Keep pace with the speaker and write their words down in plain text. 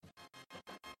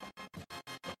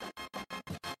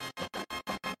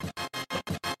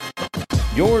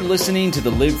You're listening to the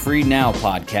Live Free Now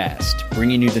podcast,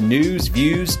 bringing you the news,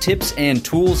 views, tips, and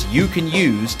tools you can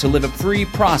use to live a free,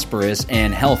 prosperous,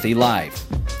 and healthy life.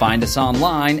 Find us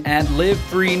online at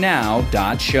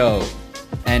livefreenow.show.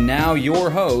 And now your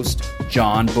host,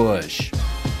 John Bush.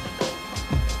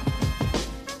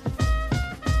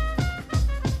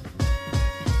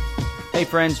 Hey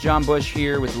friends, John Bush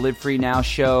here with the Live Free Now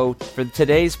show. For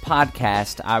today's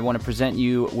podcast, I want to present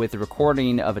you with a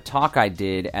recording of a talk I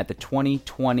did at the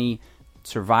 2020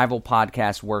 Survival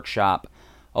Podcast Workshop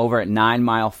over at 9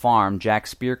 Mile Farm, Jack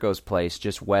Spirko's place,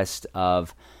 just west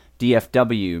of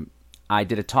DFW. I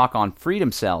did a talk on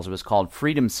freedom cells. It was called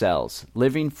Freedom Cells,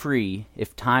 Living Free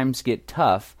If Times Get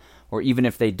Tough or Even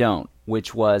If They Don't,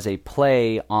 which was a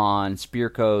play on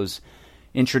Spirko's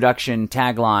introduction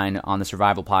tagline on the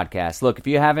Survival Podcast. Look, if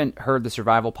you haven't heard the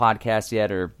Survival Podcast yet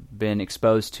or been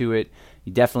exposed to it,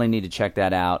 you definitely need to check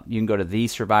that out. You can go to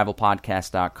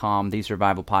thesurvivalpodcast.com,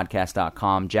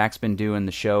 thesurvivalpodcast.com. Jack's been doing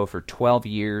the show for 12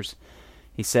 years.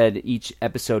 He said each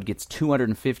episode gets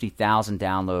 250,000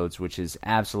 downloads, which is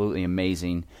absolutely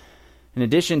amazing. In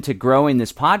addition to growing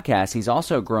this podcast, he's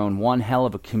also grown one hell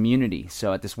of a community.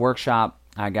 So at this workshop,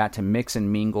 I got to mix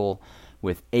and mingle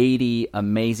with 80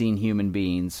 amazing human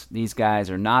beings. These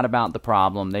guys are not about the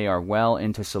problem. They are well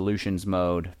into solutions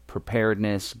mode,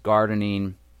 preparedness,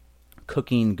 gardening,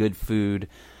 cooking good food,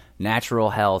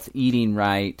 natural health, eating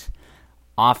right,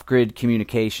 off-grid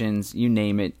communications, you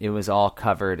name it. It was all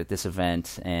covered at this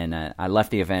event, and I left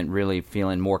the event really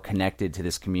feeling more connected to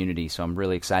this community, so I'm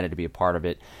really excited to be a part of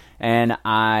it. And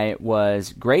I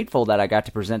was grateful that I got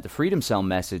to present the Freedom Cell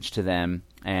message to them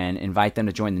and invite them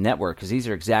to join the network, because these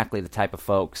are exactly the type of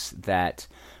folks that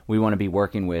we want to be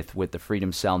working with the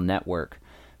Freedom Cell Network.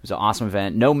 It was an awesome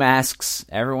event. No masks,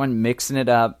 everyone mixing it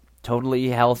up, totally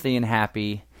healthy and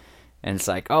happy. And it's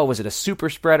like, oh, was it a super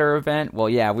spreader event? Well,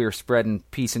 yeah, we were spreading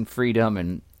peace and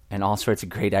freedom and all sorts of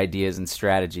great ideas and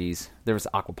strategies. There was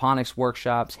aquaponics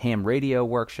workshops, ham radio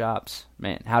workshops,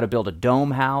 man, how to build a dome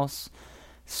house.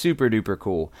 Super duper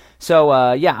cool. So,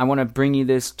 I want to bring you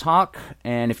this talk.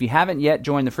 And if you haven't yet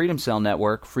joined the Freedom Cell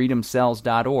Network,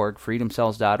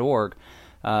 freedomcells.org,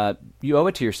 you owe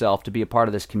it to yourself to be a part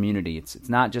of this community. It's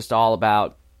not just all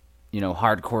about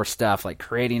hardcore stuff like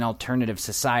creating alternative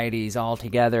societies all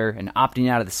together and opting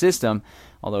out of the system,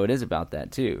 although it is about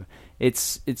that too.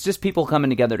 It's just people coming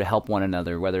together to help one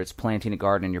another, whether it's planting a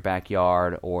garden in your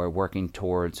backyard or working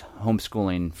towards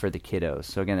homeschooling for the kiddos.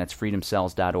 So again, that's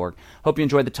freedomcells.org. Hope you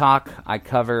enjoyed the talk. I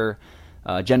cover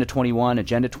Agenda 21,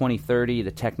 Agenda 2030,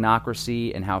 the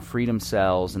technocracy, and how Freedom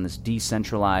Cells and this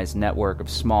decentralized network of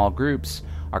small groups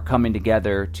are coming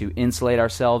together to insulate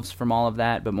ourselves from all of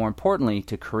that, but more importantly,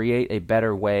 to create a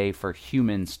better way for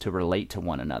humans to relate to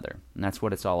one another. And that's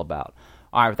what it's all about.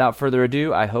 All right, without further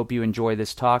ado, I hope you enjoy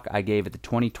this talk I gave at the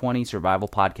 2020 Survival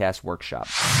Podcast Workshop.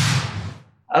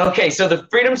 Okay, so the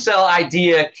Freedom Cell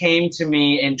idea came to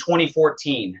me in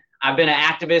 2014. I've been an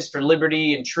activist for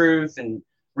liberty and truth and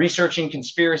researching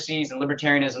conspiracies and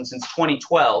libertarianism since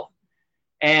 2012.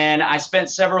 And I spent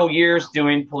several years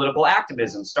doing political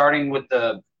activism, starting with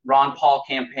the Ron Paul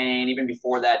campaign. Even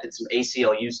before that, did some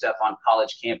ACLU stuff on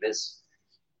college campus.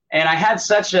 And I had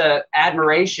such an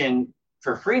admiration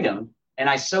for freedom, and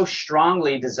I so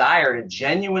strongly desired a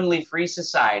genuinely free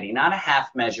society, not a half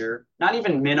measure, not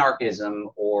even minarchism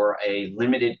or a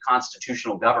limited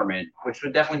constitutional government, which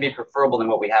would definitely be preferable than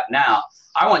what we have now.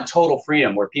 I want total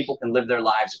freedom where people can live their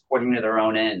lives according to their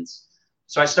own ends.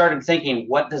 So I started thinking,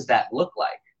 what does that look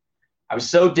like? I was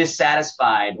so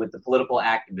dissatisfied with the political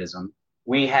activism.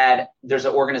 There's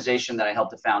an organization that I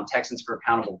helped to found, Texans for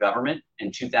Accountable Government,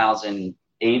 in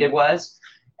 2008 it was.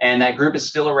 And that group is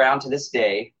still around to this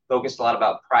day, focused a lot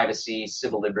about privacy,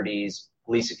 civil liberties,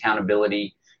 police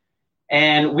accountability.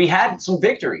 And we had some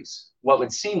victories, what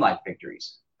would seem like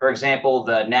victories. For example,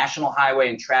 the National Highway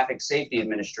and Traffic Safety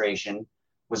Administration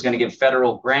was going to give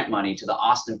federal grant money to the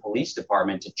Austin Police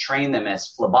Department to train them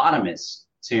as phlebotomists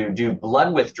to do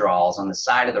blood withdrawals on the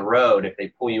side of the road if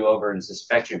they pull you over and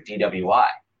suspect you of DWI.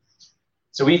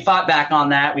 So we fought back on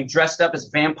that. We dressed up as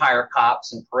vampire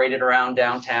cops and paraded around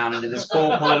downtown into this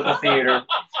cool political theater.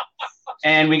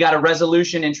 And we got a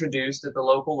resolution introduced at the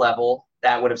local level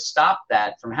that would have stopped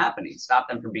that from happening, stopped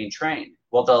them from being trained.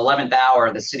 Well, at the 11th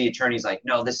hour, the city attorney's like,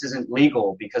 no, this isn't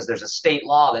legal because there's a state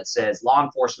law that says law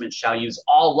enforcement shall use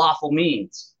all lawful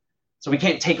means. So we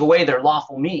can't take away their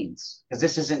lawful means because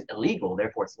this isn't illegal,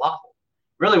 therefore it's lawful.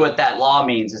 Really what that law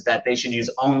means is that they should use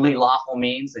only lawful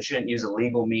means. They shouldn't use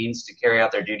illegal means to carry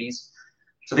out their duties.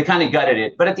 So they kind of gutted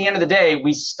it. But at the end of the day,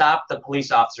 we stopped the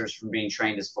police officers from being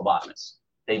trained as phlebotomists.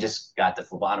 They just got the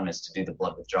phlebotomist to do the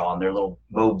blood withdrawal on their little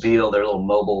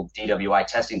mobile DWI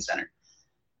testing center.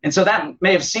 And so that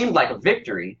may have seemed like a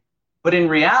victory, but in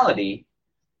reality,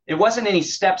 it wasn't any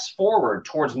steps forward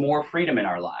towards more freedom in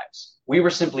our lives. We were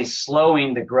simply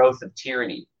slowing the growth of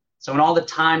tyranny. So in all the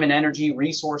time and energy,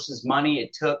 resources, money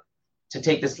it took to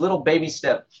take this little baby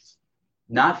step,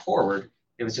 not forward,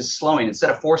 it was just slowing. Instead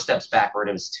of 4 steps backward,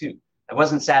 it was 2. It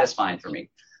wasn't satisfying for me.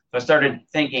 So I started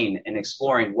thinking and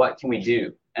exploring, what can we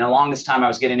do? And along this time, I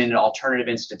was getting into alternative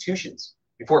institutions.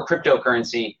 Before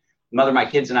cryptocurrency, mother of my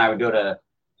kids and I would go to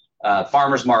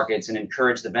farmers markets and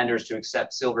encourage the vendors to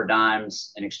accept silver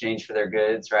dimes in exchange for their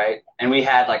goods, right? And we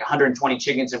had like 120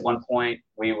 chickens at one point.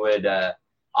 We would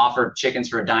offer chickens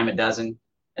for $10 a dozen.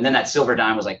 And then that silver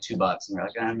dime was like $2. And we're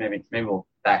like, maybe we'll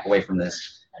back away from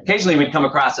this. Occasionally we'd come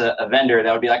across a vendor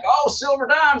that would be like, oh, silver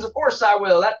dimes, of course I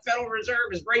will. That Federal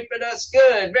Reserve is raping us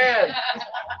good, man. So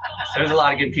there's a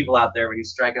lot of good people out there when you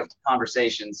strike up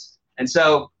conversations. And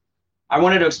so I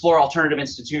wanted to explore alternative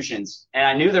institutions. And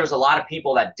I knew there was a lot of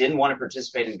people that didn't want to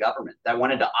participate in government, that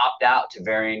wanted to opt out to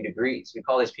varying degrees. We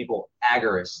call these people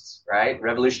agorists, right?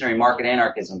 Revolutionary market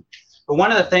anarchism. But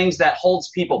one of the things that holds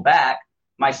people back,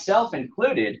 myself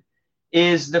included,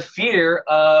 is the fear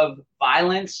of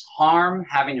violence, harm,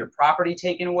 having your property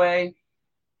taken away.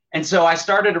 And so I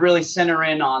started to really center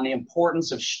in on the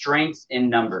importance of strength in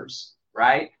numbers,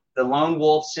 right? The lone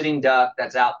wolf sitting duck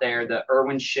that's out there, the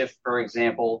Irwin Schiff, for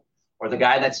example, or the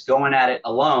guy that's going at it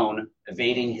alone,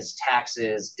 evading his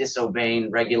taxes,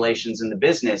 disobeying regulations in the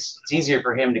business, it's easier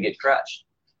for him to get crushed.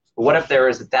 But what if there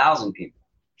is 1,000 people?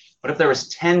 What if there was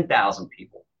 10,000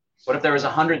 people? What if there was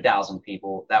 100,000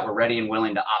 people that were ready and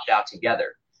willing to opt out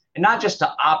together? And not just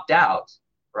to opt out,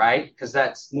 right? Because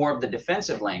that's more of the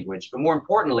defensive language, but more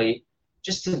importantly,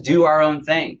 just to do our own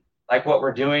thing, like what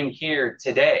we're doing here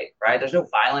today, right? There's no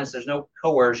violence, there's no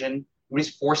coercion,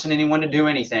 nobody's forcing anyone to do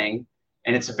anything,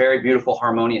 and it's a very beautiful,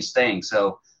 harmonious thing.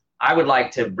 So I would like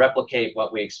to replicate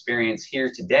what we experience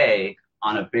here today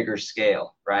on a bigger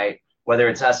scale, right? Whether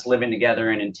it's us living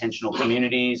together in intentional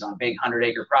communities on big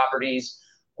 100-acre properties,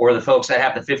 or the folks that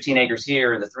have the 15 acres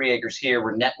here or the 3 acres here,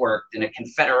 we're networked in a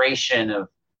confederation of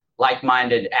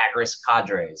like-minded agorist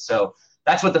cadres. So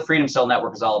that's what the Freedom Cell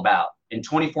Network is all about. In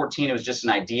 2014, it was just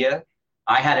an idea.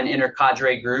 I had an inner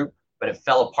cadre group, but it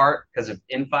fell apart because of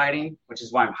infighting, which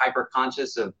is why I'm hyper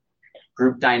conscious of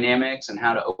group dynamics and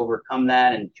how to overcome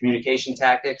that and communication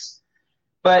tactics.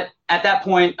 But at that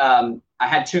point, I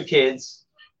had 2 kids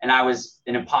and I was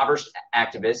an impoverished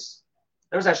activist.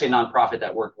 There was actually a nonprofit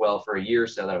that worked well for a year or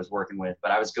so that I was working with,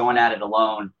 but I was going at it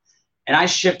alone. And I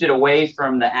shifted away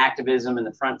from the activism and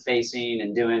the front facing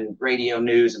and doing radio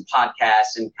news and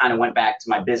podcasts and kind of went back to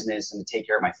my business and to take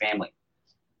care of my family.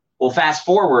 Well, fast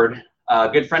forward, a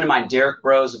good friend of mine, Derek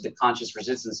Bros of the Conscious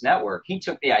Resistance Network, he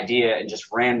took the idea and just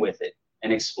ran with it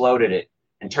and exploded it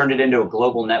and turned it into a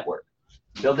global network.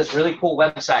 Built this really cool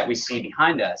website we see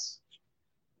behind us.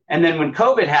 And then when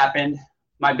COVID happened,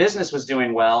 my business was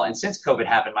doing well. And since COVID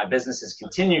happened, my business has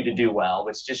continued to do well,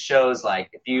 which just shows like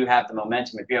if you have the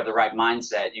momentum, if you have the right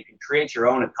mindset, you can create your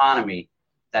own economy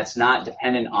that's not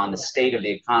dependent on the state of the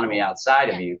economy outside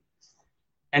of you.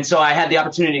 And so I had the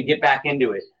opportunity to get back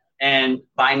into it. And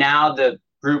by now the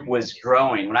group was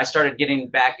growing. When I started getting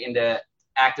back into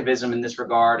activism in this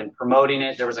regard and promoting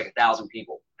it, there was like 1,000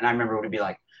 people. And I remember it would be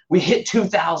like, we hit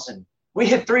 2,000, we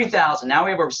hit 3,000. Now we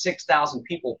have over 6,000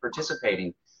 people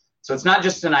participating. So it's not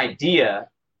just an idea,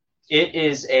 it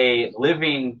is a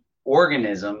living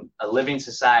organism, a living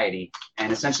society.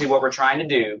 And essentially what we're trying to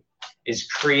do is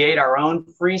create our own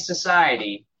free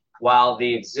society while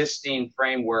the existing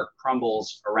framework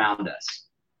crumbles around us.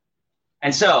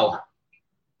 And so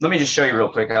let me just show you real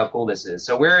quick how cool this is.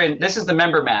 So this is the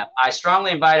member map. I strongly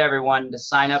invite everyone to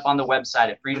sign up on the website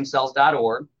at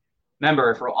freedomcells.org. Remember,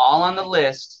 if we're all on the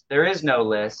list, there is no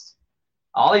list.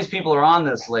 All these people are on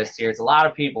this list here. It's a lot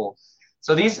of people.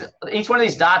 So each one of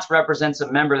these dots represents a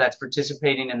member that's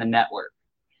participating in the network.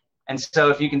 And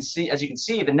so as you can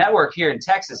see, the network here in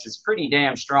Texas is pretty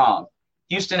damn strong.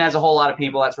 Houston has a whole lot of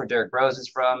people. That's where Derek Bros is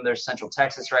from. There's Central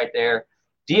Texas right there.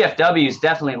 DFW is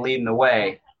definitely leading the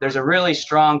way. There's a really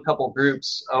strong couple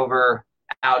groups over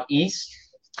out east.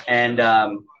 And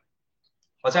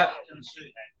what's that?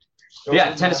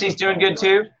 Yeah, Tennessee's doing good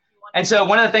too. And so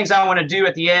one of the things I want to do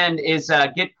at the end is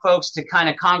get folks to kind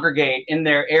of congregate in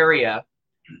their area.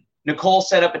 Nicole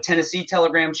set up a Tennessee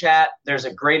Telegram chat. There's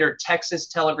a Greater Texas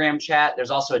Telegram chat.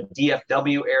 There's also a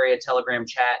DFW area Telegram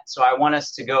chat. So I want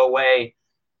us to go away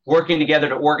working together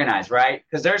to organize, right?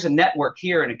 Because there's a network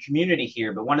here and a community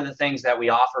here. But one of the things that we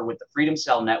offer with the Freedom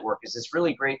Cell Network is this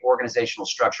really great organizational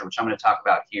structure, which I'm going to talk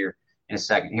about here in a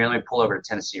second. Here, let me pull over to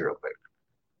Tennessee real quick.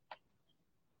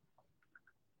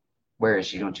 Where is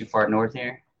she? Going too far north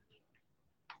here?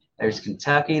 There's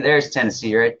Kentucky. There's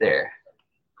Tennessee right there.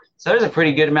 So there's a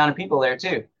pretty good amount of people there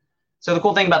too. So the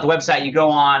cool thing about the website, you go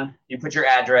on, you put your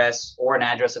address or an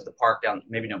address at the park down,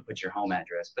 maybe don't put your home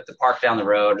address, but the park down the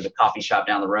road or the coffee shop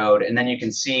down the road, and then you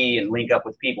can see and link up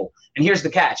with people. And here's the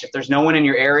catch. If there's no one in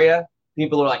your area,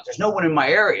 people are like, there's no one in my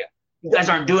area. You guys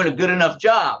aren't doing a good enough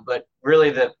job. But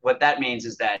really what that means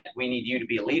is that we need you to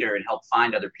be a leader and help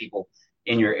find other people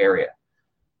in your area.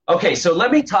 Okay, so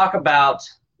let me talk about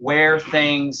where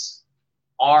things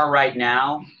are right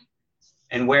now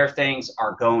and where things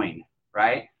are going,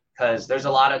 right? Because there's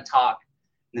a lot of talk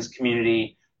in this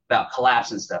community about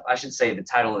collapse and stuff. I should say the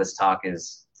title of this talk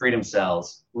is Freedom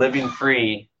Cells, Living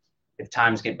Free if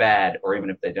Times Get Bad or even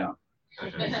if they don't. So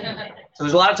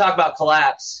there's a lot of talk about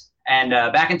collapse. And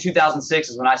back in 2006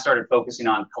 is when I started focusing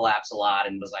on collapse a lot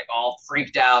and was like all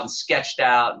freaked out and sketched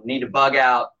out, need to bug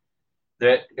out.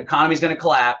 The economy's going to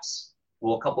collapse.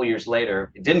 Well, a couple of years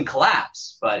later, it didn't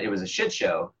collapse, but it was a shit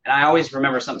show. And I always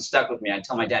remember something stuck with me. I'd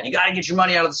tell my dad, you got to get your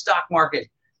money out of the stock market.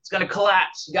 It's going to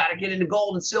collapse. You got to get into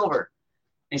gold and silver.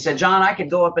 And he said, John, I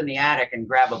could go up in the attic and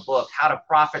grab a book, How to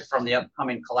Profit from the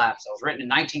Upcoming Collapse. It was written in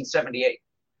 1978.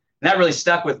 And that really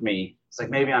stuck with me. It's like,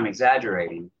 maybe I'm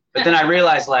exaggerating. But then I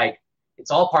realized, like,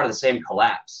 it's all part of the same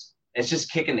collapse. It's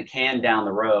just kicking the can down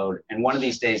the road. And one of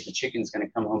these days, the chicken's going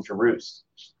to come home to roost.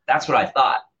 That's what I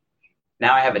thought.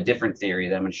 Now I have a different theory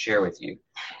that I'm going to share with you.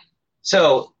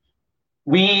 So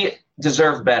we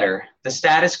deserve better. The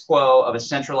status quo of a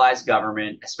centralized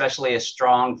government, especially a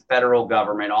strong federal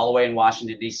government all the way in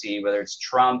Washington, D.C., whether it's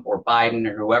Trump or Biden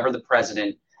or whoever the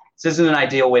president, this isn't an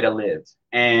ideal way to live.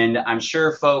 And I'm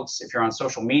sure, folks, if you're on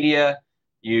social media,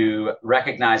 you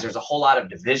recognize there's a whole lot of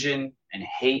division and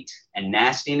hate and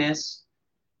nastiness.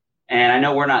 And I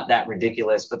know we're not that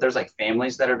ridiculous, but there's like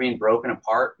families that are being broken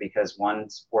apart because one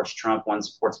supports Trump, one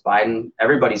supports Biden.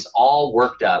 Everybody's all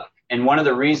worked up. And one of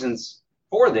the reasons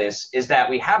for this is that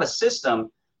we have a system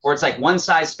where it's like one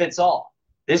size fits all.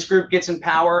 This group gets in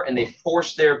power and they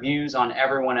force their views on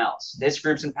everyone else. This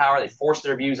group's in power, they force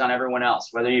their views on everyone else,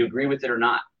 whether you agree with it or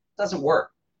not. It doesn't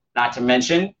work. Not to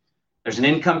mention, there's an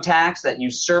income tax that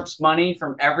usurps money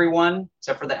from everyone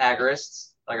except for the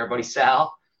agorists, like our buddy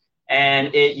Sal.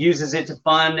 And it uses it to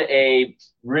fund a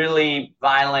really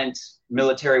violent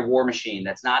military war machine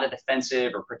that's not a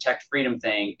defensive or protect freedom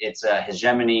thing. It's a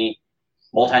hegemony,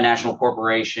 multinational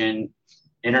corporation,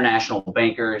 international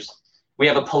bankers. We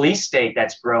have a police state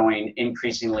that's growing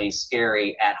increasingly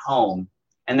scary at home.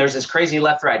 And there's this crazy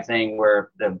left-right thing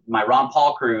where my Ron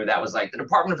Paul crew that was like the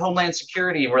Department of Homeland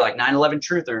Security, we're like 9/11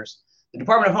 truthers. The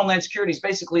Department of Homeland Security is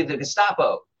basically the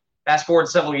Gestapo. Fast forward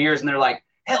several years and they're like,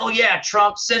 hell yeah,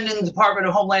 Trump, send in the Department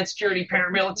of Homeland Security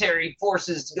paramilitary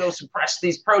forces to go suppress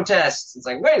these protests. It's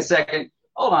like, wait a second,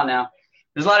 hold on now.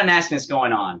 There's a lot of nastiness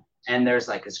going on. And there's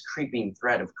like this creeping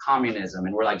threat of communism.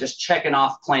 And we're like just checking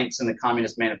off planks in the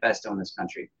Communist Manifesto in this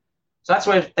country. So that's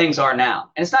where things are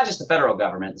now. And it's not just the federal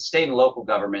government. The state and local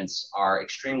governments are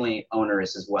extremely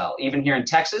onerous as well. Even here in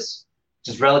Texas,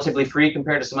 which is relatively free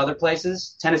compared to some other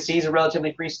places. Tennessee is a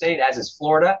relatively free state, as is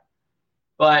Florida.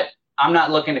 But I'm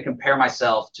not looking to compare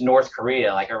myself to North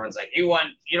Korea. Like everyone's like, you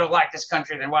don't like this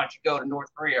country, then why don't you go to North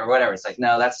Korea or whatever? It's like,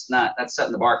 no, that's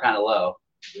setting the bar kind of low.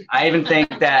 I even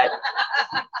think that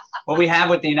what we have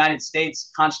with the United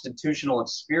States constitutional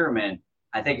experiment,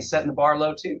 I think is setting the bar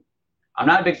low too. I'm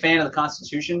not a big fan of the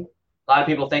Constitution. A lot of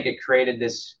people think it created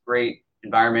this great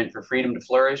environment for freedom to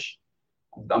flourish.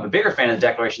 I'm a bigger fan of the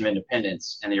Declaration of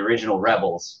Independence and the original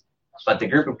rebels. But the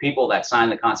group of people that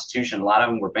signed the Constitution, a lot of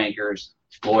them were bankers,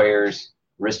 lawyers,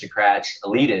 aristocrats,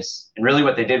 elitists. And really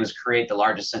what they did was create the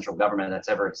largest central government that's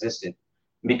ever existed.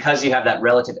 And because you have that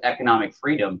relative economic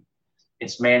freedom,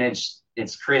 it's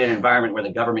created an environment where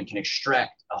the government can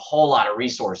extract a whole lot of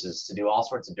resources to do all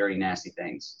sorts of dirty, nasty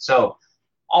things. So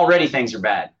already things are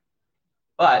bad.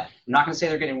 But I'm not going to say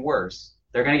they're getting worse.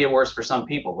 They're going to get worse for some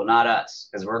people, but not us,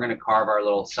 because we're going to carve our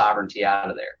little sovereignty out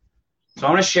of there. So I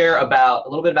want to share a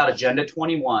little bit about Agenda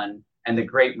 21 and the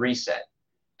Great Reset.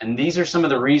 And these are some of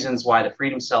the reasons why the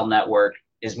Freedom Cell Network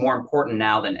is more important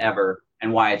now than ever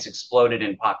and why it's exploded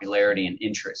in popularity and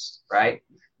interest, right?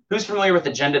 Who's familiar with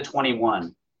Agenda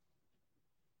 21?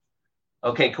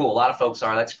 Okay, cool. A lot of folks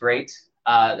are. That's great.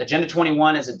 Agenda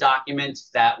 21 is a document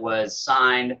that was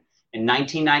signed in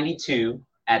 1992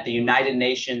 at the United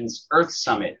Nations Earth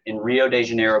Summit in Rio de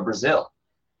Janeiro, Brazil.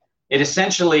 It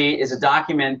essentially is a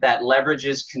document that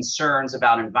leverages concerns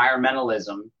about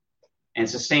environmentalism and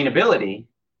sustainability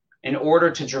in order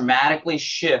to dramatically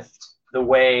shift the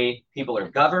way people are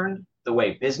governed, the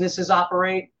way businesses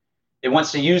operate, It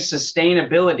wants to use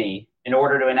sustainability in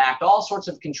order to enact all sorts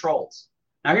of controls.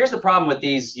 Now, here's the problem with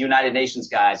these United Nations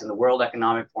guys and the World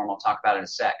Economic Forum. I'll talk about it in a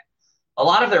sec. A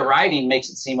lot of their writing makes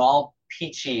it seem all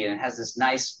peachy and it has this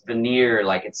nice veneer,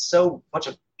 like it's so much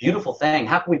a beautiful thing.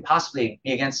 How can we possibly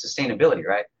be against sustainability,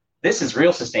 right? This is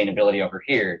real sustainability over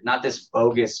here, not this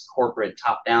bogus corporate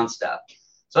top-down stuff.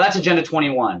 So that's Agenda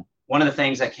 21. One of the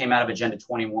things that came out of Agenda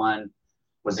 21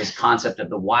 was this concept of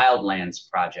the Wildlands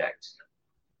Project,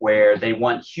 where they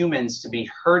want humans to be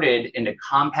herded into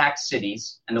compact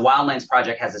cities. And the Wildlands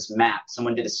Project has this map.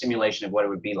 Someone did a simulation of what it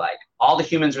would be like. All the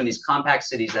humans are in these compact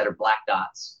cities that are black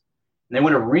dots. And they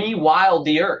want to re-wild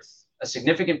the earth, a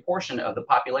significant portion of the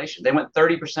population. They want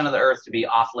 30% of the earth to be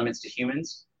off limits to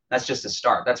humans. That's just a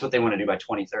start. That's what they want to do by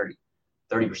 2030.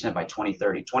 30% by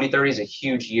 2030. 2030 is a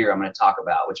huge year I'm going to talk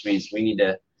about, which means we need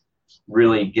to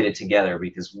really get it together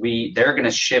because they're going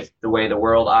to shift the way the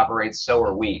world operates. So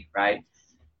are we, right?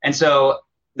 And so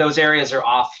those areas are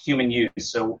off human use.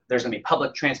 So there's going to be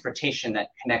public transportation that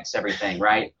connects everything,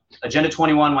 right? Agenda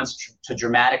 21 wants to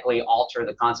dramatically alter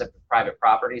the concept of private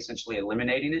property, essentially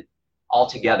eliminating it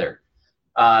altogether.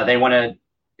 They want to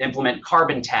implement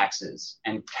carbon taxes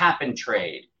and cap and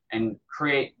trade and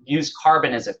use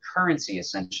carbon as a currency,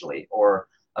 essentially, or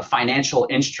a financial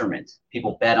instrument.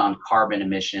 People bet on carbon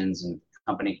emissions and the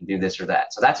company can do this or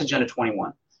that. So that's Agenda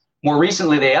 21. More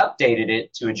recently, they updated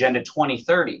it to Agenda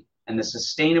 2030 and the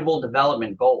Sustainable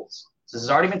Development Goals. So this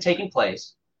has already been taking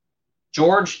place.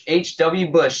 George H.W.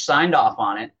 Bush signed off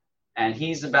on it, and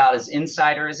he's about as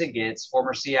insider as it gets.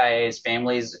 Former CIA, his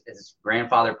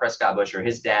grandfather, Prescott Bush, or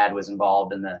his dad was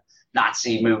involved in the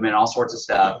Nazi movement, all sorts of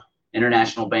stuff.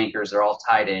 International bankers, they're all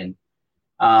tied in.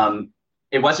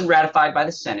 It wasn't ratified by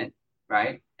the Senate,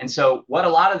 right? And so what a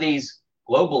lot of these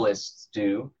globalists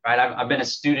do, right? I've been a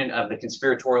student of the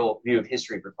conspiratorial view of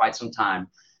history for quite some time.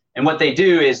 And what they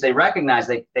do is they recognize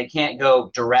they can't go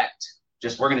direct,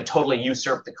 just we're going to totally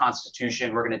usurp the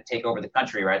Constitution, we're going to take over the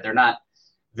country, right? They're not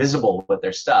visible with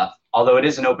their stuff, although it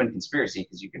is an open conspiracy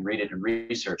because you can read it and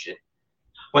research it.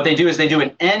 What they do is they do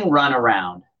an end run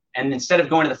around. And instead of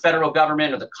going to the federal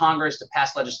government or the Congress to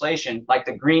pass legislation, like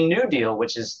the Green New Deal,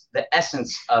 which is the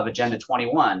essence of Agenda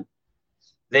 21,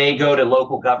 they go to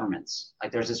local governments.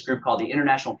 Like there's this group called the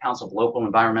International Council of Local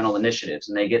Environmental Initiatives,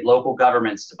 and they get local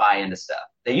governments to buy into stuff.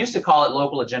 They used to call it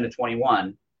Local Agenda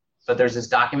 21, but there's this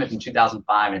document from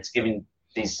 2005, and it's giving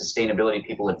these sustainability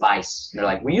people advice. And they're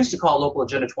like, we used to call it Local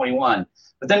Agenda 21,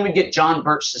 but then we'd get John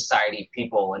Birch Society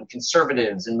people and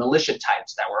conservatives and militia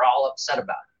types that were all upset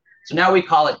about it. So now we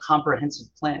call it comprehensive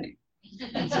planning.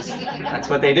 That's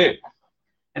what they do.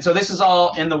 And so this is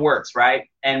all in the works, right?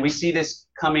 And we see this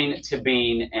coming to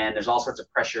being, and there's all sorts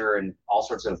of pressure and all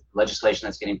sorts of legislation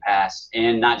that's getting passed,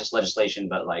 and not just legislation,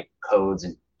 but like codes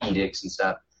and edicts and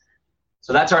stuff.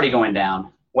 So that's already going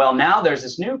down. Well, now there's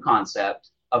this new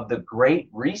concept of the Great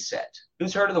Reset.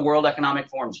 Who's heard of the World Economic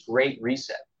Forum's Great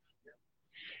Reset?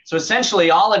 So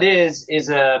essentially all it is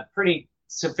a pretty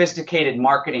sophisticated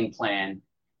marketing plan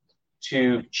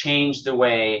to change the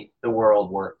way the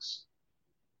world works.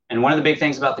 And one of the big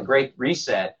things about the Great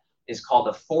Reset is called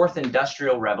the Fourth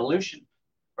Industrial Revolution,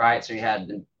 right? So you had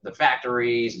the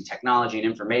factories and technology and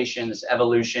information, this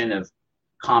evolution of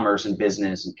commerce and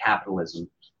business and capitalism.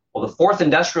 Well, the Fourth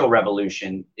Industrial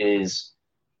Revolution is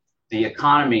the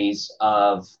economies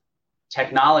of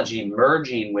technology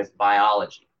merging with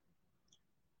biology.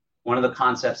 One of the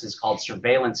concepts is called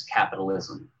surveillance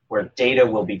capitalism, where data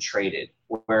will be traded,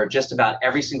 where just about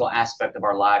every single aspect of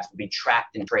our lives will be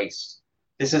tracked and traced.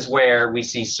 This is where we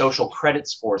see social credit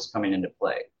scores coming into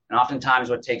play. And oftentimes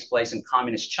what takes place in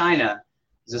communist China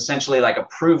is essentially like a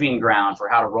proving ground for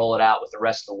how to roll it out with the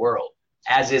rest of the world,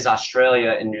 as is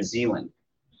Australia and New Zealand.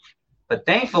 But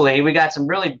thankfully, we got some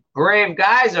really brave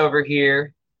guys over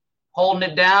here holding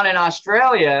it down in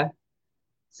Australia.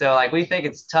 So like we think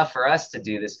it's tough for us to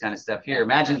do this kind of stuff here.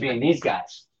 Imagine being these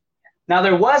guys. Now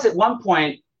there was at one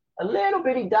point a little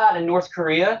bitty dot in North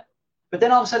Korea, but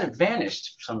then all of a sudden it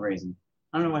vanished for some reason.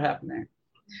 I don't know what happened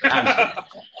there.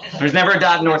 There's never a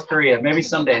dot in North Korea. Maybe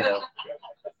someday,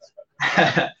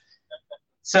 though.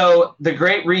 So the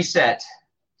Great Reset,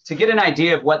 to get an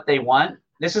idea of what they want,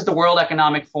 this is the World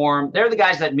Economic Forum. They're the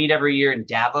guys that meet every year in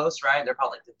Davos, right? They're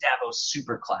called like the Davos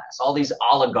superclass, all these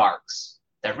oligarchs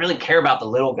that really care about the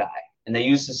little guy. And they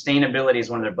use sustainability as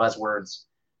one of their buzzwords.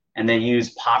 And they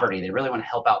use poverty. They really want to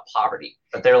help out poverty.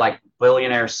 But they're like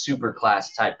billionaire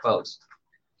superclass type folks.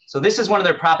 So this is one of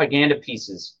their propaganda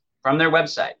pieces from their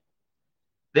website.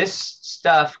 This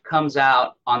stuff comes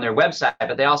out on their website,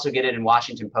 but they also get it in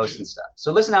Washington Post and stuff.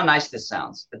 So listen how nice this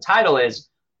sounds. The title is,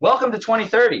 Welcome to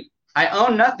 2030. I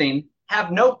own nothing,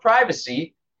 have no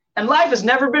privacy, And life has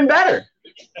never been better.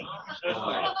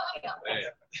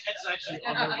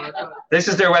 This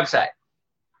is their website.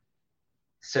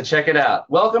 So check it out.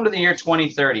 Welcome to the year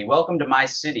 2030. Welcome to my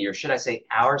city, or should I say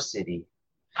our city.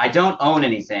 I don't own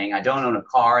anything. I don't own a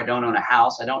car. I don't own a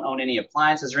house. I don't own any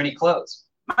appliances or any clothes.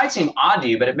 It might seem odd to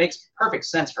you, but it makes perfect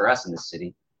sense for us in this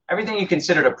city. Everything you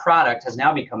considered a product has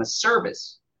now become a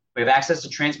service. We have access to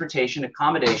transportation,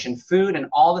 accommodation, food, and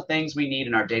all the things we need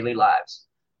in our daily lives.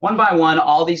 One by one,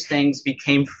 all these things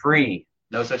became free.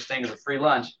 No such thing as a free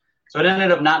lunch. So it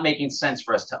ended up not making sense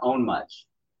for us to own much.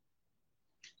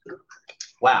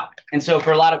 Wow. And so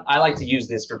for a lot of, I like to use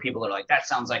this for people that are like, that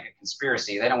sounds like a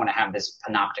conspiracy. They don't want to have this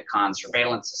panopticon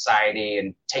surveillance society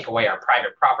and take away our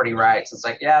private property rights. It's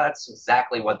like, yeah, that's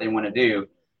exactly what they want to do.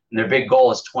 And their big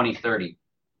goal is 2030.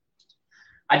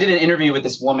 I did an interview with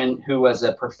this woman who was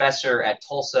a professor at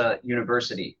Tulsa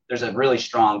University. There's a really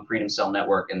strong Freedom Cell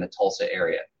network in the Tulsa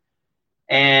area.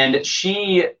 And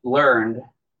she learned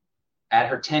at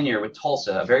her tenure with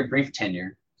Tulsa, a very brief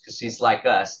tenure, because she's like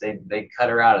us, they cut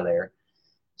her out of there.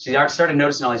 She started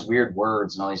noticing all these weird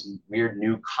words and all these weird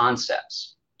new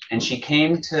concepts. And she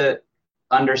came to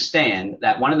understand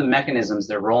that one of the mechanisms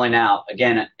they're rolling out,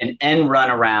 again, an end run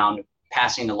around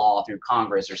passing the law through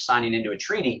Congress or signing into a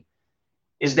treaty,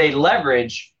 is they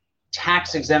leverage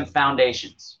tax-exempt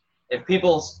foundations. If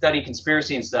people study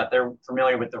conspiracy and stuff, they're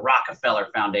familiar with the Rockefeller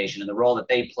Foundation and the role that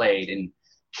they played in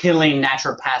killing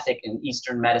naturopathic and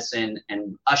Eastern medicine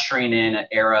and ushering in an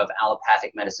era of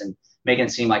allopathic medicine, making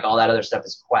it seem like all that other stuff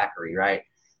is quackery, right?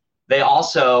 They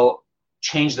also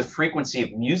changed the frequency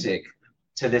of music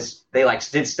to this. They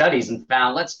did studies and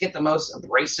found, let's get the most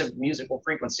abrasive musical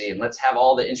frequency and let's have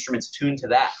all the instruments tuned to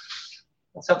that.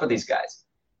 What's up with these guys?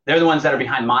 They're the ones that are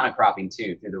behind monocropping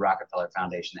too, through the Rockefeller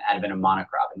Foundation, the advent of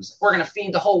monocropping. It's like, we're going to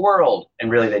feed the whole world. And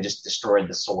really, they just destroyed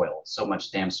the soil, so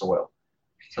much damn soil.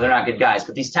 So they're not good guys.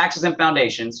 But these tax-exempt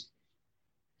foundations,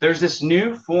 there's this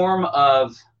new form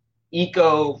of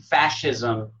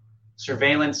eco-fascism,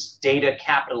 surveillance data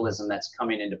capitalism that's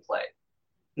coming into play.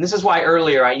 And this is why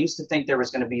earlier I used to think there was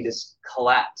going to be this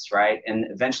collapse, right? And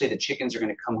eventually the chickens are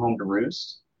going to come home to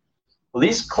roost. Well,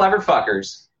 these clever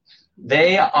fuckers,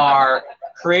 they are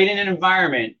creating an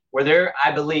environment where there,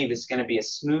 I believe, is going to be a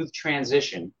smooth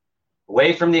transition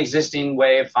away from the existing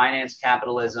way of finance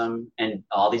capitalism and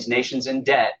all these nations in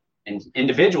debt and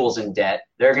individuals in debt.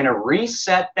 They're going to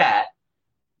reset that,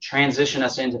 transition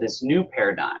us into this new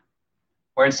paradigm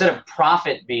where instead of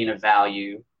profit being a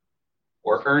value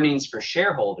or earnings for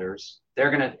shareholders, they're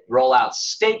going to roll out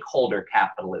stakeholder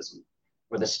capitalism,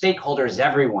 where the stakeholder is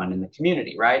everyone in the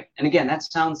community, right? And again, that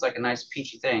sounds like a nice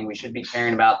peachy thing. We should be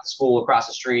caring about the school across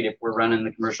the street if we're running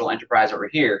the commercial enterprise over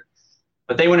here.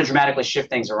 But they want to dramatically shift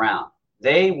things around.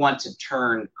 They want to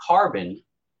turn carbon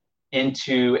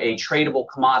into a tradable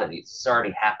commodity. This is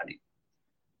already happening.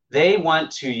 They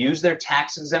want to use their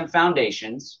tax-exempt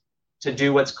foundations to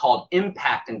do what's called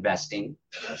impact investing.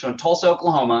 So in Tulsa,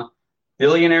 Oklahoma,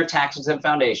 billionaire tax-exempt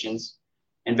foundations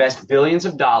invest billions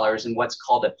of dollars in what's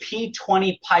called a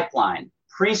P20 pipeline,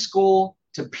 preschool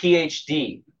to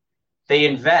PhD. They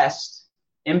invest,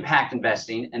 impact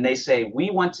investing, and they say, we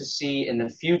want to see in the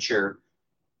future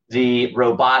the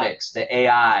robotics, the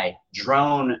AI,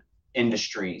 drone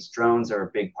industries. Drones are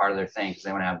a big part of their thing because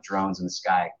they want to have drones in the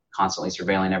sky constantly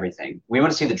surveilling everything. We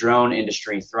want to see the drone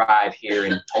industry thrive here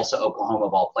in Tulsa, Oklahoma,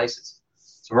 of all places.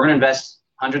 So we're going to invest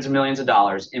hundreds of millions of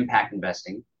dollars, impact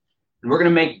investing, and we're going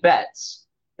to make bets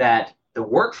that the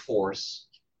workforce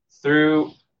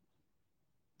through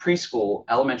preschool,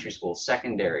 elementary school,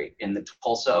 secondary in the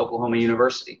Tulsa, Oklahoma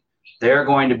University, they're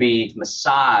going to be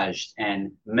massaged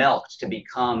and milked to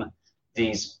become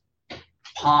these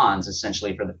pawns,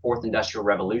 essentially, for the fourth industrial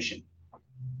revolution.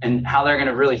 And how they're going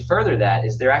to really further that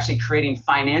is they're actually creating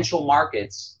financial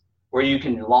markets where you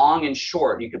can long and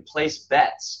short, you could place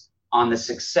bets on the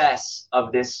success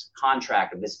of this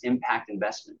contract, of this impact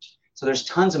investment. So there's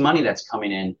tons of money that's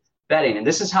coming in betting. And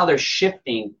this is how they're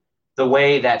shifting the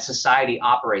way that society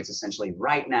operates essentially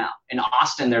right now. In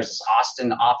Austin, there's this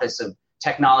Austin Office of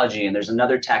Technology, and there's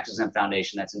another tax-exempt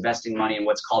foundation that's investing money in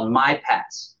what's called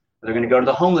MyPass. They're going to go to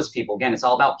the homeless people. Again, it's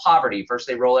all about poverty. First,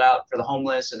 they roll it out for the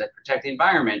homeless and to protect the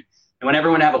environment. And when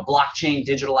everyone have a blockchain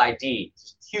digital ID,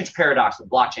 it's a huge paradox with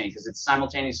blockchain because it's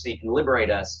simultaneously can liberate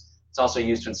us. It's also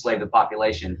used to enslave the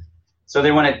population. So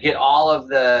they want to get all of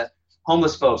the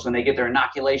homeless folks, when they get their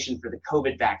inoculation for the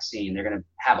COVID vaccine, they're going to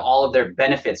have all of their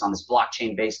benefits on this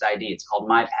blockchain-based ID. It's called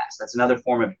MyPass. That's another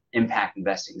form of impact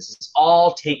investing. This is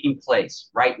all taking place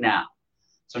right now.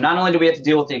 So not only do we have to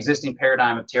deal with the existing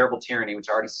paradigm of terrible tyranny, which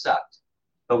already sucked,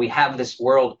 but we have this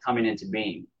world coming into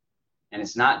being. And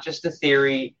it's not just a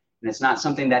theory. and it's not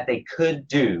something that they could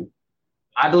do.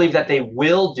 I believe that they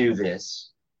will do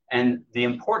this. And the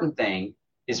important thing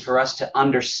is for us to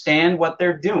understand what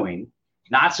they're doing,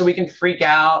 not so we can freak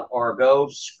out or go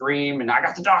scream and I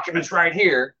got the documents right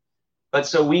here, but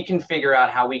so we can figure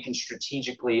out how we can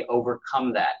strategically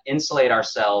overcome that, insulate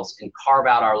ourselves, and carve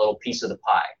out our little piece of the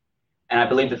pie. And I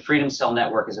believe the Freedom Cell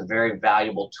Network is a very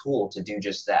valuable tool to do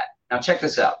just that. Now check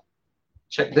this out.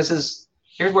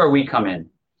 Here's where we come in.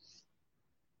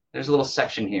 There's a little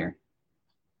section here.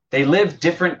 They live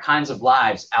different kinds of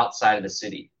lives outside of the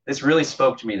city. This really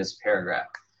spoke to me, this paragraph.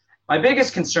 My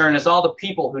biggest concern is all the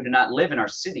people who do not live in our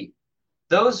city.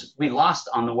 Those we lost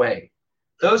on the way.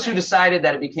 Those who decided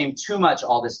that it became too much,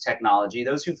 all this technology.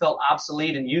 Those who felt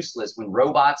obsolete and useless when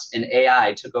robots and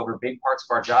AI took over big parts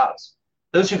of our jobs.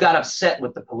 Those who got upset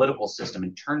with the political system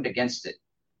and turned against it.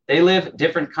 They live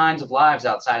different kinds of lives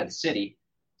outside of the city.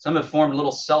 Some have formed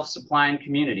little self-supplying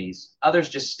communities. Others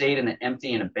just stayed in the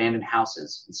empty and abandoned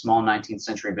houses in small 19th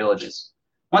century villages.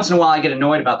 Once in a while, I get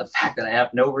annoyed about the fact that I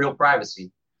have no real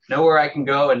privacy, nowhere I can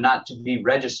go and not to be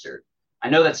registered. I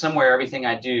know that somewhere everything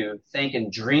I do, think,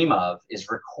 and dream of is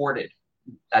recorded.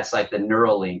 That's like the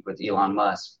Neuralink with Elon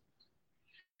Musk.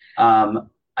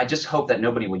 I just hope that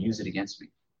nobody will use it against me.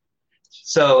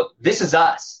 So this is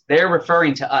us. They're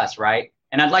referring to us, right?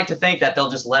 And I'd like to think that they'll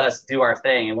just let us do our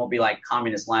thing and won't be like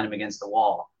communists line them against the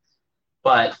wall.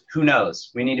 But who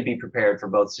knows? We need to be prepared for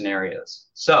both scenarios.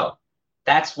 So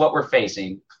that's what we're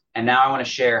facing. And now I want to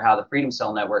share how the Freedom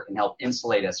Cell Network can help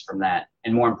insulate us from that.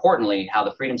 And more importantly, how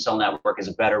the Freedom Cell Network is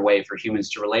a better way for humans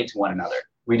to relate to one another.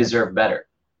 We deserve better.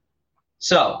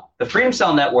 So the Freedom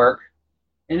Cell Network,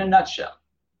 in a nutshell,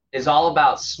 is all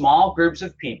about small groups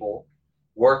of people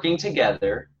working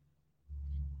together.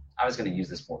 I was going to use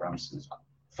this more, but I'm just going to stop.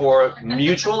 For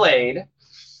mutual aid,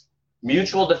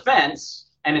 mutual defense,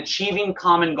 and achieving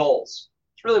common goals.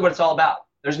 It's really what it's all about.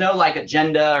 There's no like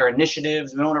agenda or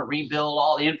initiatives. We want to rebuild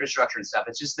all the infrastructure and stuff.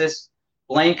 It's just this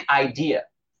blank idea.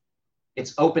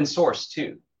 It's open source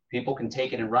too. People can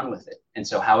take it and run with it. And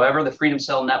so however the Freedom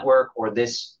Cell Network or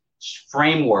this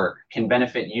framework can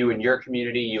benefit you and your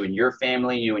community, you and your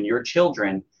family, you and your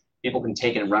children, people can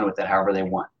take it and run with it however they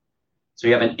want. So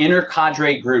you have an inner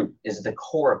cadre group is the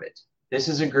core of it. This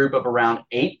is a group of around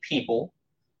 8 people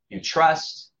you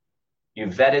trust, you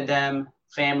vetted them,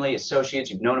 family, associates,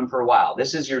 you've known them for a while.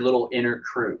 This is your little inner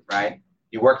crew, right?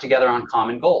 You work together on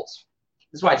common goals.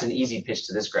 This is why it's an easy pitch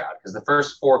to this crowd, because the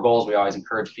first 4 goals we always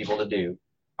encourage people to do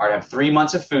are to have 3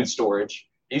 months of food storage.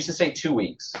 I used to say 2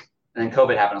 weeks, and then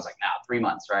COVID happened. I was like, nah, 3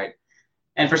 months, right?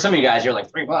 And for some of you guys, you're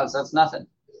like, 3 months, that's nothing.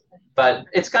 But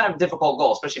it's kind of a difficult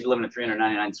goal, especially if you live in a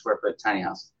 399 square foot tiny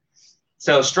house.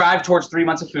 So strive towards 3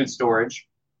 months of food storage.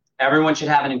 Everyone should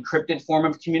have an encrypted form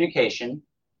of communication.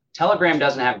 Telegram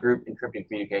doesn't have group encrypted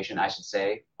communication, I should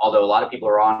say, although a lot of people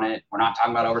are on it. We're not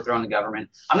talking about overthrowing the government.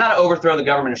 I'm not an overthrow the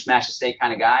government or smash the state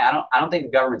kind of guy. I don't think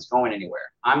the government's going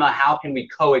anywhere. I'm a how can we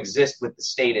coexist with the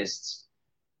statists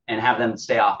and have them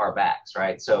stay off our backs,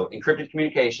 right? So encrypted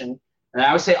communication. And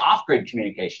I would say off-grid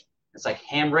communication. It's like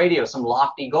ham radio, some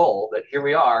lofty goal, but here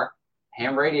we are.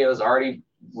 Ham radio is already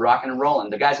rocking and rolling.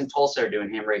 The guys in Tulsa are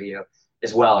doing ham radio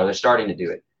as well, or they're starting to do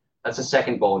it. That's the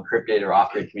second goal, encrypted or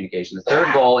off-grid communication. The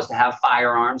third goal is to have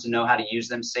firearms and know how to use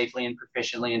them safely and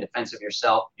proficiently in defense of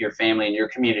yourself, your family, and your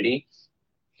community.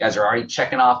 You guys are already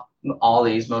checking off all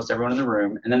these, most everyone in the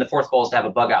room. And then the fourth goal is to have a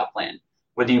bug-out plan.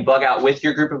 Whether you bug out with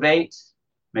your group of 8,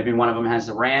 maybe one of them has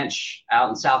a ranch out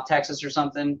in South Texas or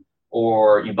something,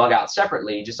 or you bug out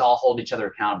separately, just all hold each other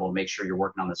accountable and make sure you're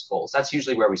working on those goals. That's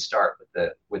usually where we start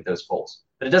with those goals.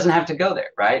 But it doesn't have to go there,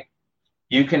 right?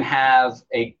 You can have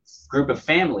a group of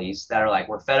families that are like,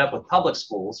 we're fed up with public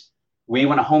schools. We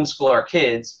want to homeschool our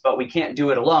kids, but we can't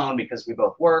do it alone because we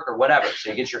both work or whatever.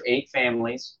 So you get your 8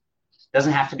 families.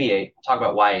 Doesn't have to be 8. I'll talk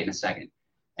about why 8 in a second.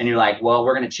 And you're like, well,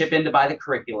 we're going to chip in to buy the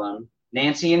curriculum.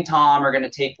 Nancy and Tom are going to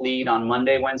take lead on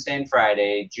Monday, Wednesday, and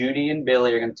Friday. Judy and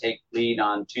Billy are going to take lead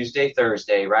on Tuesday,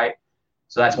 Thursday, right?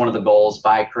 So that's one of the goals,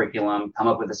 buy curriculum, come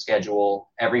up with a schedule.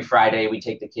 Every Friday, we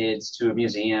take the kids to a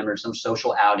museum or some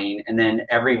social outing. And then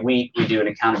every week, we do an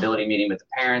accountability meeting with the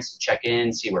parents to check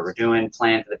in, see what we're doing,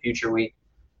 plan for the future week.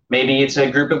 Maybe it's a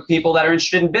group of people that are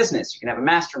interested in business. You can have a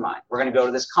mastermind. We're going to go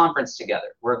to this conference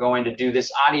together. We're going to do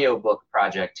this audiobook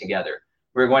project together.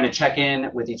 We're going to check in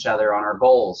with each other on our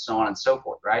goals, so on and so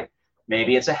forth, right?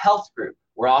 Maybe it's a health group.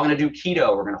 We're all going to do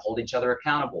keto. We're going to hold each other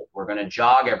accountable. We're going to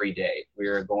jog every day.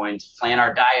 We're going to plan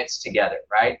our diets together,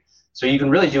 right? So you can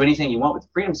really do anything you want with the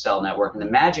Freedom Cell Network, and the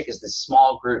magic is this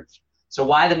small group. So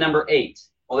why the number 8?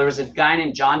 Well, there was a guy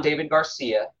named John David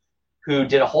Garcia who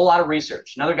did a whole lot of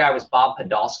research. Another guy was Bob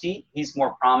Podolsky. He's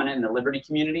more prominent in the liberty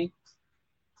community.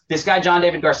 This guy, John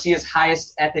David Garcia's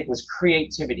highest ethic was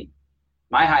creativity.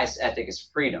 My highest ethic is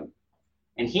freedom.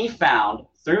 And he found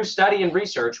through study and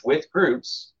research with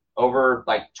groups over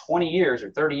like 20 years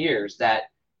or 30 years that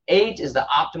 8 is the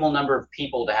optimal number of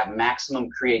people to have maximum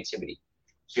creativity.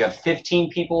 So you have 15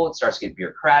 people, it starts to get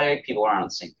bureaucratic. People aren't on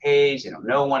the same page. They don't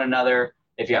know one another.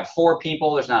 If you have 4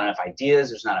 people, there's not enough ideas.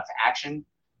 There's not enough action.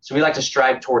 So we like to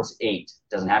strive towards 8. It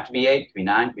doesn't have to be 8. It could be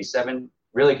 9. It could be 7.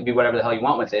 Really, it could be whatever the hell you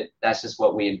want with it. That's just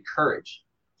what we encourage.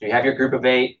 So you have your group of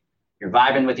 8. You're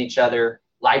vibing with each other.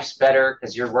 Life's better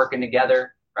because you're working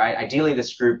together, right? Ideally,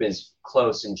 this group is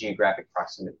close in geographic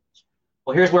proximity.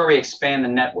 Well, here's where we expand the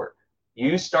network.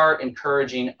 You start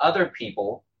encouraging other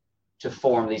people to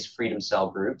form these freedom cell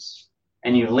groups,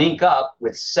 and you link up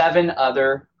with 7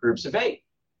 other groups of 8.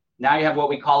 Now you have what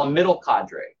we call a middle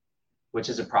cadre, which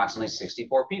is approximately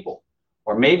 64 people.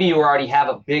 Or maybe you already have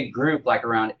a big group, like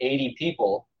around 80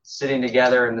 people sitting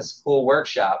together in this cool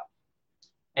workshop,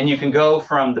 and you can go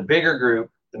from the bigger group,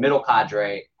 the middle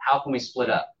cadre, how can we split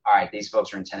up? All right, these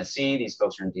folks are in Tennessee, these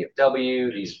folks are in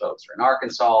DFW, these folks are in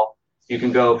Arkansas. You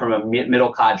can go from a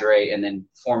middle cadre and then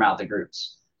form out the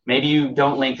groups. Maybe you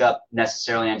don't link up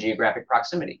necessarily on geographic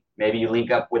proximity. Maybe you link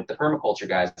up with the permaculture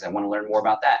guys that want to learn more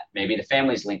about that. Maybe the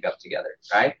families link up together,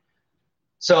 right?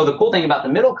 So the cool thing about the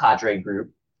middle cadre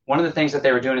group, one of the things that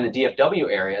they were doing in the DFW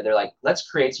area, they're like, let's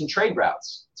create some trade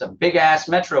routes. It's a big ass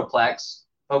metroplex.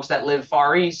 Folks that live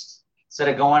far east, instead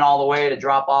of going all the way to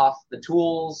drop off the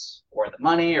tools or the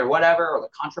money or whatever, or the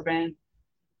contraband,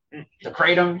 the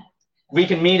kratom, we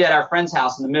can meet at our friend's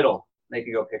house in the middle. They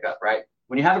can go pick up, right?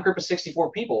 When you have a group of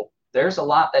 64 people, there's a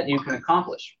lot that you can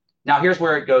accomplish. Now, here's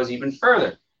where it goes even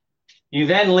further. You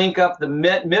then link up the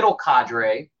middle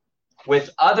cadre with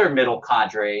other middle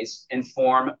cadres and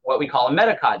form what we call a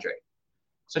meta cadre.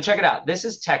 So check it out. This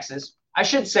is Texas. I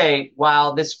should say,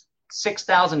 while this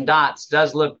 6,000 dots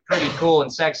does look pretty cool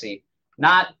and sexy,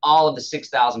 not all of the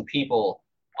 6,000 people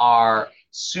are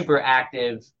super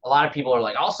active. A lot of people are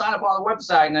like, I'll sign up on the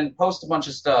website and then post a bunch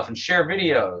of stuff and share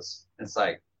videos. It's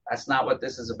like, that's not what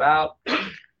this is about,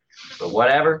 but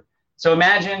whatever. So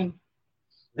imagine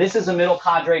this is a middle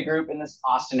cadre group in this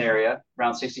Austin area,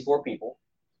 around 64 people.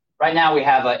 Right now we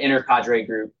have an inner cadre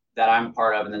group that I'm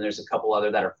part of, and then there's a couple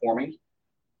other that are forming.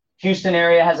 Houston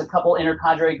area has a couple inner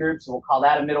cadre groups, so we'll call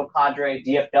that a middle cadre.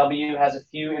 DFW has a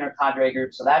few inner cadre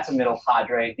groups, so that's a middle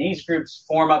cadre. These groups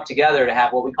form up together to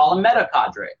have what we call a meta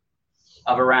cadre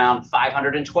of around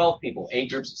 512 people, 8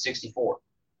 groups of 64,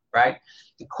 right?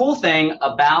 The cool thing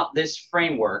about this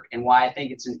framework and why I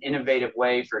think it's an innovative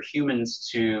way for humans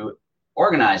to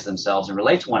organize themselves and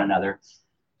relate to one another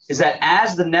is that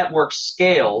as the network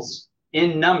scales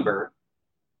in number,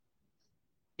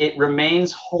 it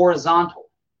remains horizontal.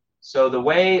 So the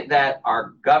way that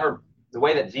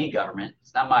the government,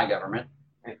 it's not my government,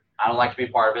 I don't like to be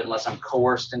part of it unless I'm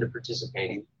coerced into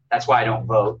participating. That's why I don't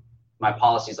vote. My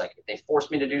policy is like, if they force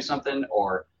me to do something,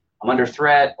 or I'm under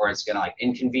threat, or it's going to like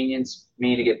inconvenience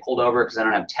me to get pulled over because I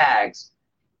don't have tags,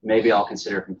 maybe I'll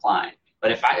consider complying.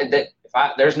 But if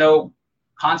there's no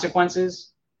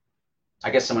consequences, I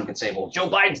guess someone could say, well, Joe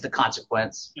Biden's the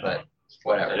consequence, but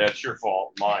whatever. That's your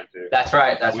fault, mine too. That's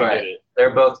right. That's We right. did it.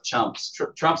 They're both chumps.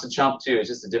 Trump's a chump too. It's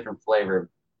just a different flavor of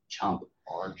chump.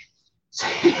 Orange.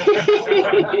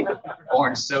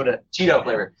 Orange soda, Cheeto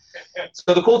flavor.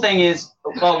 So the cool thing is,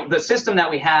 well, the system that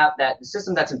we have, the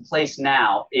system that's in place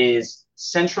now is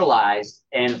centralized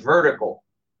and vertical.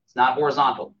 It's not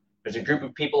horizontal. There's a group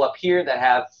of people up here that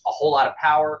have a whole lot of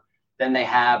power. Then they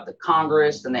have the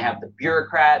Congress. Then they have the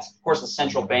bureaucrats. Of course, the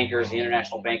central bankers, the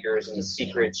international bankers, and the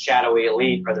secret shadowy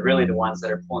elite are really the ones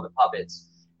that are pulling the puppets.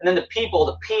 And then the people,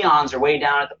 the peons, are way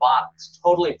down at the bottom. It's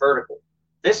totally vertical.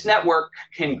 This network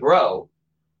can grow,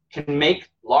 can make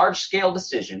large-scale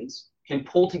decisions, can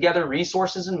pull together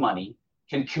resources and money,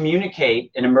 can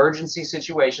communicate in emergency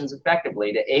situations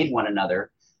effectively to aid one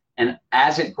another. And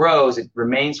as it grows, it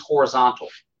remains horizontal.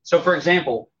 So, for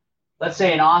example, let's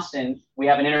say in Austin, we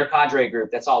have an inner cadre group.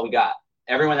 That's all we got.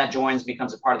 Everyone that joins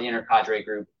becomes a part of the inner cadre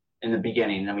group in the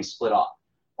beginning, and then we split off.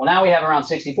 Well, now we have around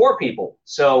 64 people.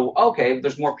 So, okay,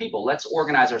 there's more people. Let's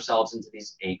organize ourselves into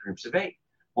these 8 groups of 8.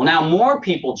 Well, now more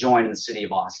people join in the city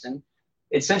of Austin.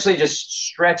 It essentially just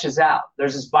stretches out.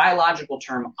 There's this biological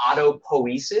term,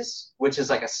 autopoiesis, which is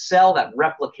like a cell that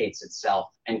replicates itself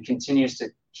and continues to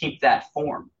keep that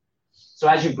form. So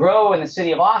as you grow in the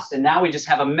city of Austin, now we just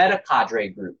have a meta cadre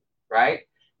group, right?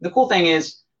 The cool thing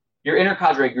is your inner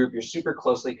cadre group, you're super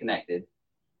closely connected.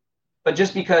 But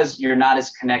just because you're not as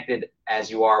connected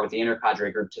as you are with the inner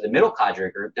cadre group to the middle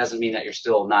cadre group doesn't mean that you're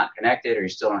still not connected or you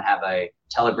still don't have a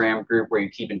Telegram group where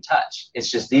you keep in touch. It's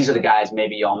just these are the guys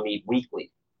maybe y'all meet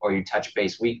weekly. or you touch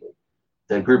base weekly.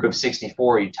 The group of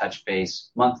 64, you touch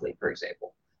base monthly, for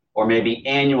example. Or maybe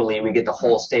annually we get the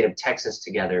whole state of Texas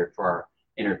together for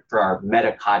our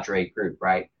meta cadre group,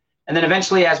 right? And then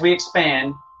eventually as we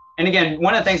expand, and again,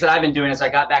 one of the things that I've been doing as I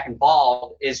got back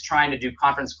involved is trying to do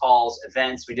conference calls,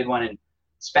 events. We did one in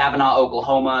Spavinaw,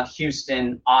 Oklahoma,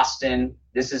 Houston, Austin.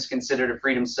 This is considered a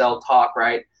Freedom Cell talk,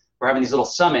 right? We're having these little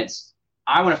summits.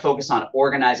 I want to focus on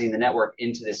organizing the network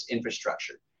into this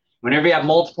infrastructure. Whenever you have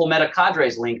multiple meta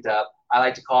cadres linked up, I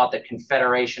like to call it the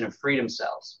Confederation of Freedom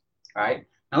Cells, right?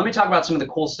 Now let me talk about some of the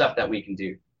cool stuff that we can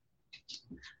do.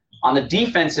 On the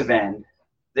defensive end,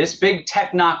 this big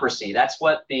technocracy, that's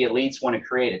what the elites want to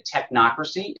create, a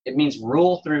technocracy. It means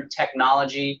rule through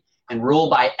technology and rule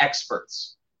by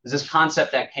experts. There's this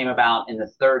concept that came about in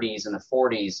the 30s and the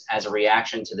 40s as a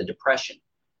reaction to the Depression.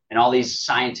 And all these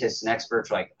scientists and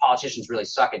experts were like, politicians really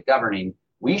suck at governing.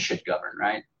 We should govern,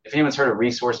 right? If anyone's heard of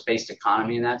resource-based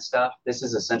economy and that stuff, this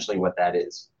is essentially what that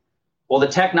is. Well, the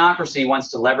technocracy wants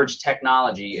to leverage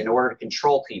technology in order to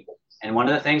control people. And one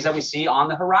of the things that we see on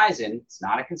the horizon, it's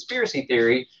not a conspiracy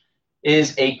theory,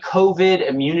 is a COVID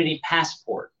immunity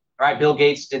passport. All right, Bill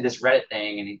Gates did this Reddit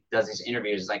thing, and he does these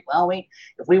interviews. He's like, well,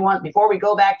 before we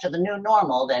go back to the new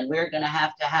normal, then we're going to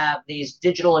have these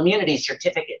digital immunity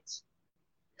certificates.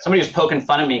 Somebody was poking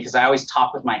fun of me because I always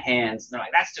talk with my hands. And they're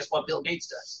like, that's just what Bill Gates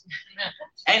does.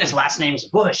 And his last name's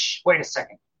Bush. Wait a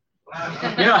second.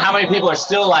 You know how many people are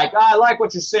still like, I like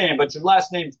what you're saying, but your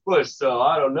last name's Bush, so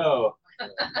I don't know.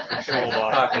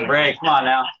 Fucking break. Come on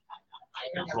now.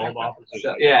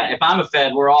 So, yeah, if I'm a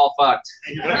Fed, we're all fucked.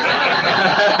 And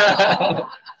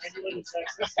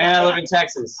I live in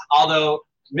Texas. Although,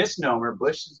 misnomer,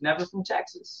 Bush is never from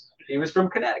Texas. He was from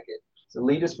Connecticut. So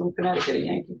elitist from Connecticut, a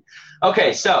Yankee.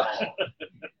 Okay, so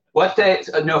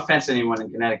no offense to anyone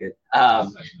in Connecticut.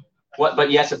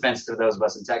 But yes, offense to those of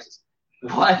us in Texas.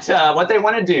 What they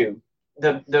want to do,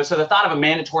 so the thought of a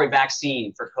mandatory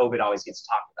vaccine for COVID always gets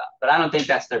talked about, but I don't think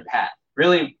that's their path.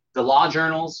 Really, the law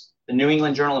journals, the New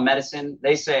England Journal of Medicine,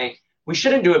 they say we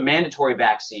shouldn't do a mandatory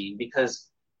vaccine because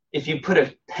if you put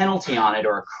a penalty on it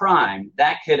or a crime,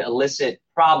 that could elicit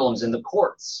problems in the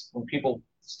courts when people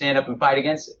stand up and fight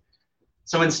against it.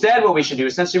 So instead, what we should do,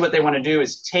 essentially what they want to do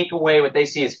is take away what they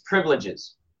see as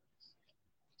privileges.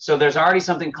 So there's already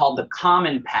something called the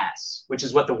Common Pass, which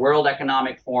is what the World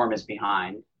Economic Forum is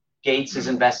behind. Gates is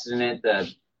invested in it,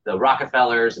 the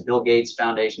Rockefellers, the Bill Gates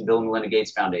Foundation, Bill and Melinda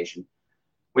Gates Foundation.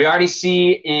 We already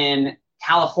see in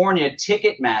California,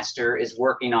 Ticketmaster is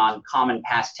working on Common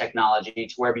Pass technology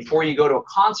to where before you go to a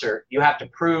concert, you have to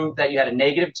prove that you had a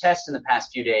negative test in the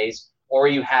past few days or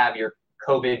you have your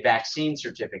COVID vaccine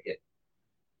certificate.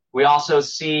 We also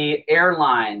see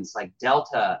airlines like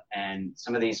Delta and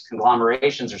some of these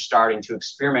conglomerations are starting to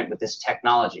experiment with this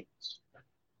technology.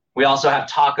 We also have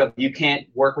talk of you can't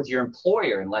work with your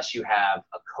employer unless you have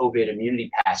a COVID immunity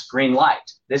pass, green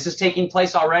light. This is taking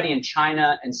place already in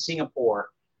China and Singapore.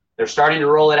 They're starting to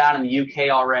roll it out in the UK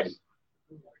already.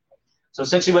 So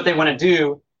essentially what they want to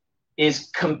do is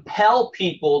compel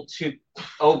people to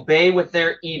obey with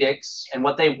their edicts and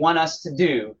what they want us to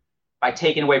do by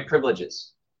taking away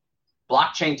privileges.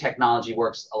 Blockchain technology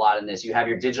works a lot in this. You have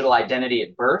your digital identity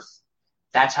at birth.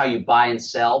 That's how you buy and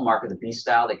sell, Mark of the Beast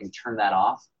style. They can turn that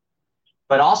off.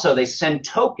 But also they send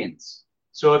tokens.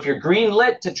 So if you're green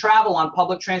lit to travel on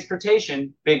public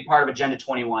transportation, big part of Agenda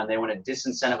 21, they want to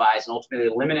disincentivize and ultimately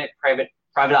eliminate private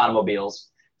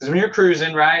automobiles. Because when you're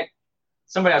cruising, right?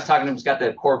 Somebody I was talking to who's got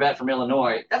the Corvette from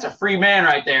Illinois. That's a free man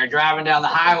right there driving down the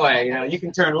highway. You know, you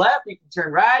can turn left, you can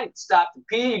turn right, you can stop to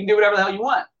pee, you can do whatever the hell you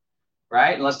want.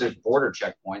 Right? Unless there's border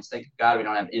checkpoints. Thank God we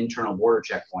don't have internal border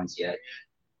checkpoints yet.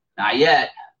 Not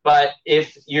yet. But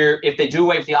if they do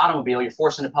away with the automobile, you're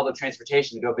forced into public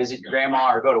transportation to go visit your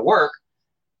grandma or go to work,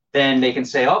 then they can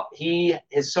say, oh,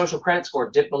 his social credit score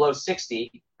dipped below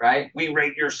 60, right? We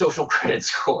rate your social credit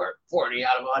score 40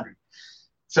 out of 100.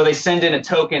 So they send in a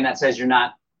token that says you're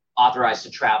not authorized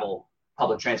to travel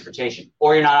public transportation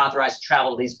or you're not authorized to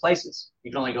travel to these places.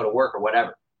 You can only go to work or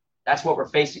whatever. That's what we're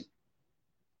facing.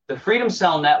 The Freedom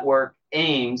Cell Network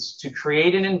aims to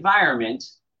create an environment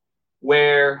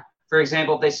where, for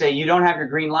example, if they say you don't have your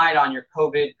green light on your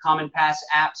COVID Common Pass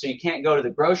app, so you can't go to the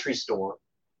grocery store.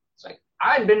 It's like,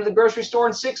 I hadn't been to the grocery store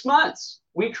in 6 months.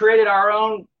 We created our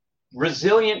own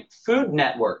resilient food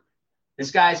network.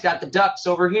 This guy's got the ducks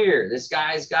over here. This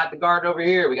guy's got the garden over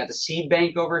here. We got the seed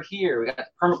bank over here. We got the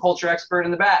permaculture expert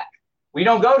in the back. We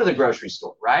don't go to the grocery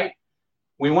store, right?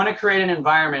 We want to create an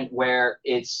environment where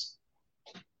it's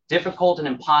difficult and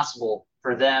impossible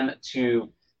for them to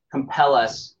compel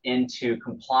us into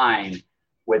complying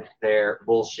with their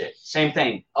bullshit. Same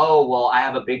thing. Oh, well, I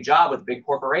have a big job with a big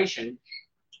corporation.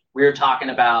 We were talking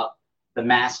about the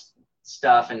mask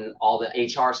stuff and all the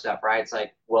HR stuff, right? It's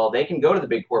like, well, they can go to the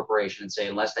big corporation and say,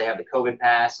 unless they have the COVID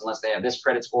pass, unless they have this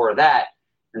credit score or that,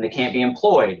 then they can't be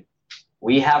employed.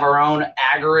 We have our own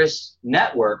Agorist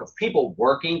network of people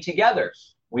working together.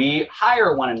 We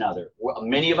hire one another.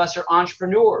 Many of us are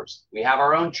entrepreneurs. We have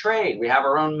our own trade. We have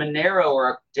our own Monero or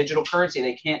a digital currency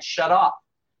they can't shut off.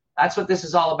 That's what this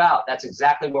is all about. That's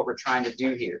exactly what we're trying to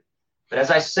do here. But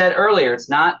as I said earlier, it's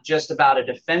not just about a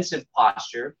defensive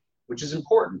posture, which is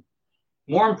important.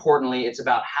 More importantly, it's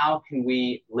about how can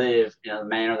we live in a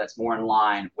manner that's more in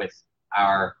line with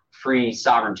our free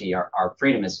sovereignty, our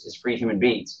freedom as free human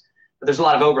beings. But there's a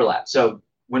lot of overlap. So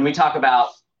when we talk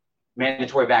about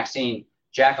mandatory vaccine,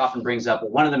 Jack often brings up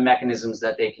one of the mechanisms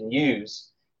that they can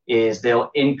use is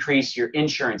they'll increase your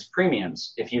insurance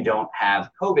premiums if you don't have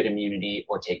COVID immunity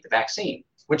or take the vaccine,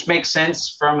 which makes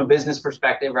sense from a business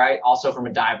perspective, right? Also from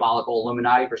a diabolical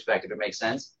Illuminati perspective, it makes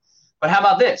sense. But how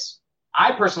about this?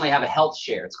 I personally have a health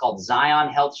share. It's called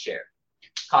Zion Health Share. It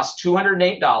costs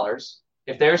 $208.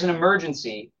 If there's an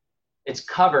emergency, it's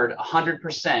covered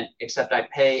 100%, except I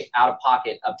pay out of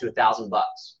pocket up to $1,000.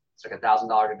 It's like $1,000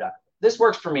 deductible. This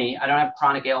works for me. I don't have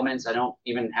chronic ailments. I don't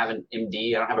even have an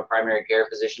MD. I don't have a primary care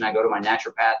physician. I go to my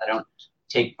naturopath. I don't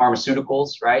take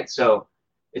pharmaceuticals, right? So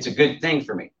it's a good thing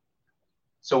for me.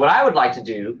 So what I would like to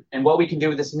do, and what we can do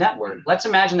with this network, let's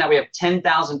imagine that we have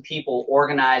 10,000 people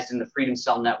organized in the Freedom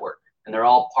Cell Network, and they're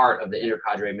all part of the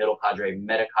intercadre, middle cadre,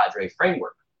 meta cadre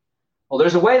framework. Well,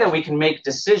 there's a way that we can make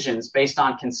decisions based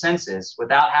on consensus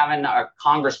without having a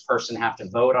congressperson have to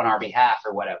vote on our behalf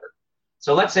or whatever.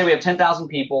 So let's say we have 10,000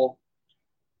 people.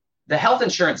 The health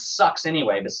insurance sucks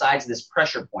anyway, besides this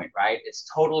pressure point, right? It's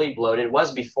totally bloated. It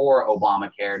was before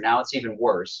Obamacare. Now it's even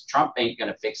worse. Trump ain't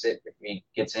going to fix it if he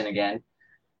gets in again.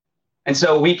 And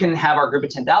so we can have our group of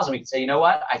 10,000. We can say, you know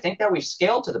what? I think that we've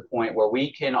scaled to the point where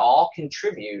we can all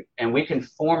contribute and we can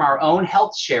form our own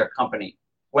health share company.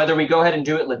 Whether we go ahead and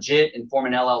do it legit and form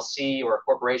an LLC or a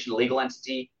corporation, a legal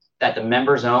entity that the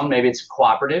members own, maybe it's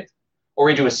cooperative, or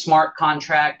we do a smart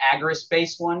contract,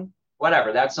 Agorist-based one,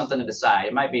 whatever. That's something to decide.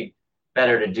 It might be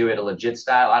better to do it a legit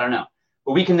style. I don't know.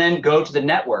 But we can then go to the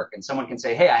network and someone can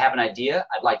say, hey, I have an idea.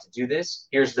 I'd like to do this.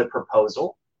 Here's the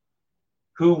proposal.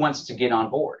 Who wants to get on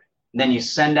board? And then you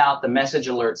send out the message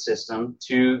alert system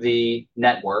to the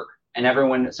network and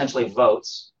everyone essentially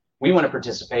votes. We want to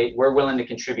participate. We're willing to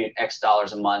contribute X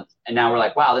dollars a month. And now we're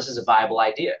like, wow, this is a viable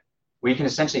idea. We can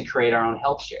essentially create our own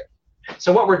health share.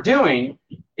 So what we're doing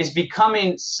is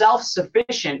becoming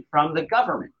self-sufficient from the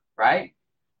government, right?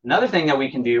 Another thing that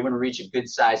we can do when we reach a good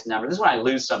sized number, this is when I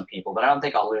lose some people, but I don't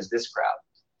think I'll lose this crowd.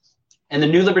 In the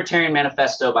New Libertarian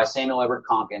Manifesto by Samuel Edward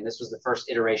Konkin, this was the first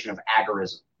iteration of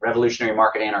agorism, revolutionary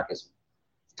market anarchism.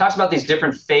 It talks about these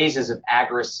different phases of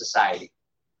agorist society.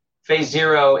 Phase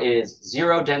 0 is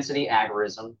zero density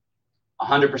agorism,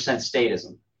 100%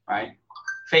 statism, right?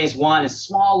 Phase 1 is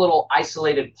small little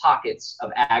isolated pockets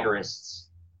of agorists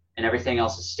and everything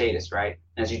else is statist, right?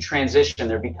 And as you transition,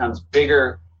 there becomes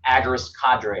bigger agorist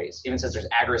cadres. Even says there's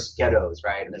agorist ghettos,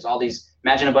 right? And there's all these,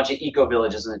 imagine a bunch of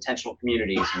eco-villages and intentional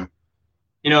communities. And,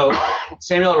 you know,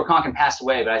 Samuel Edward Konkin passed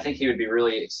away, but I think he would be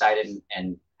really excited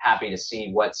and happy to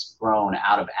see what's grown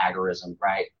out of agorism,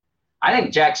 right? I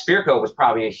think Jack Spirko was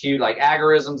probably a huge, like,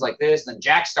 agorisms like this, and then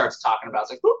Jack starts talking about,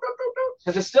 it's like,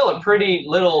 because it's still a pretty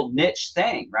little niche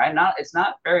thing, right? It's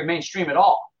not very mainstream at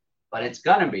all, but it's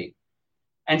gonna be.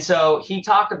 And so he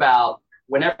talked about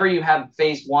whenever you have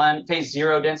phase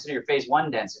 0 density or phase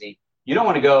 1 density, you don't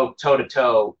want to go toe to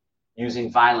toe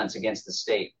using violence against the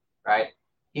state, right?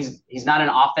 He's not an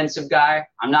offensive guy.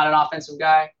 I'm not an offensive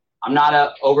guy. I'm not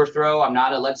a overthrow. I'm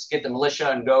not a let's get the militia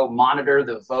and go monitor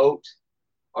the vote.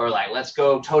 Or like, let's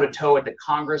go toe-to-toe at the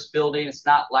Congress building. It's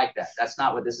not like that. That's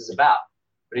not what this is about.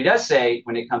 But he does say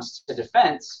when it comes to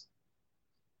defense,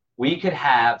 we could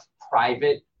have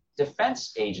private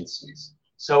defense agencies.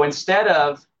 So instead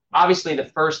of, obviously the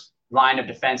first line of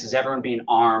defense is everyone being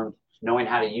armed, knowing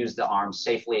how to use the arms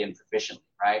safely and proficiently,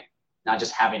 right? Not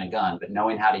just having a gun, but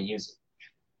knowing how to use it.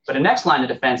 But the next line of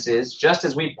defense is, just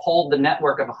as we pulled the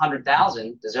network of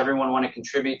 100,000, does everyone want to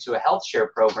contribute to a health share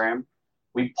program?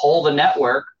 We pull the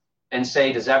network and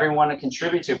say, does everyone want to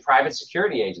contribute to a private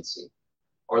security agency?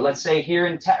 Or let's say here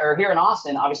in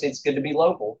Austin, obviously it's good to be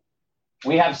local.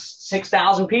 We have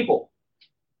 6,000 people.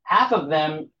 Half of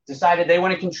them decided they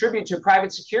want to contribute to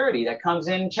private security that comes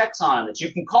in and checks on them, that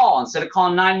you can call. Instead of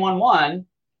calling 911,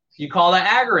 you call the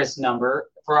Agorist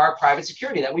number for our private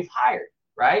security that we've hired,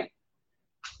 right?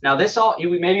 Now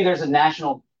maybe there's a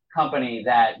national company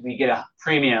that we get a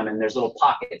premium and there's little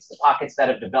pockets, the pockets that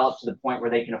have developed to the point where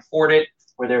they can afford it,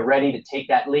 where they're ready to take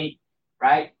that leap,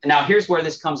 right? And now here's where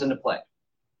this comes into play.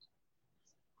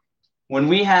 When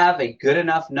we have a good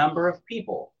enough number of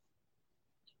people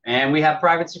and we have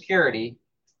private security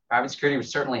would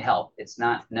certainly help. It's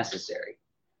not necessary.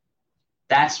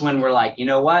 That's when we're like, you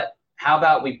know what? How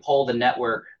about we pull the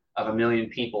network of 1 million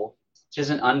people, which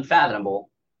isn't unfathomable,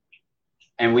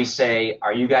 and we say,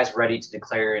 are you guys ready to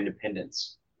declare your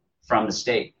independence from the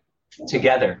state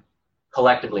together,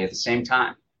 collectively at the same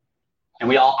time? And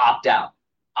we all opt out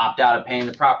of paying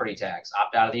the property tax,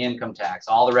 opt out of the income tax,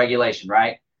 all the regulation,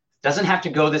 right? Doesn't have to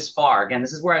go this far. Again,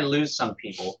 this is where I lose some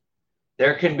people.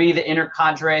 There could be the inner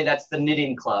cadre, that's the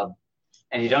knitting club,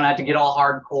 and you don't have to get all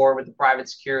hardcore with the private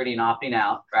security and opting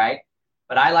out, right?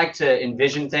 But I like to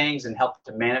envision things and help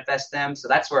to manifest them. So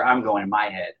that's where I'm going in my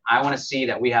head. I want to see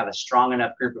that we have a strong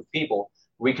enough group of people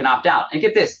we can opt out. And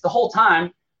get this, the whole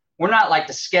time, we're not like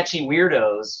the sketchy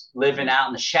weirdos living out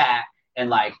in the shack and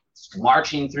like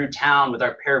marching through town with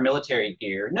our paramilitary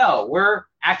gear. No, we're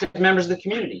active members of the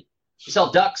community. We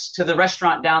sell ducks to the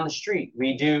restaurant down the street.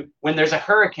 We do, when there's a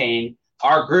hurricane,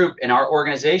 our group and our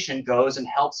organization goes and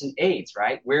helps and aids,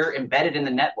 right? We're embedded in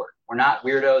the network. We're not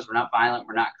weirdos. We're not violent.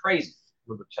 We're not crazy.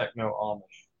 We're the techno-Amish.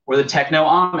 We're the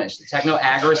techno-Amish, the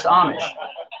techno-agorist Amish.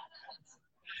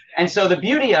 And so the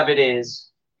beauty of it is,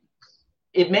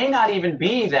 it may not even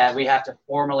be that we have to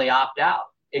formally opt out.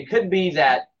 It could be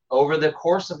that over the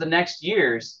course of the next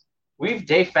years, we've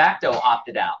de facto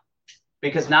opted out.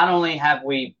 Because not only have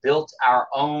we built our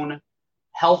own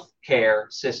health care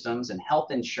systems and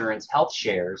health insurance, health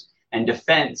shares, and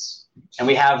defense, and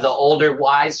we have the older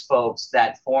wise folks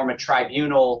that form a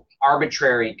tribunal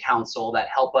arbitrary council that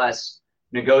help us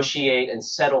negotiate and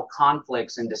settle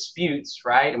conflicts and disputes,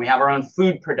 right? And we have our own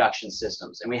food production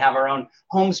systems, and we have our own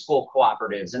homeschool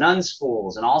cooperatives and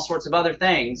unschools and all sorts of other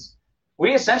things.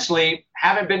 We essentially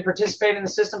haven't been participating in the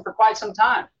system for quite some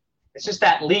time. It's just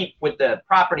that leap with the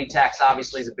property tax,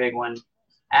 obviously, is a big one,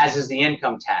 as is the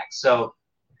income tax. So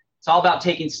it's all about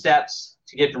taking steps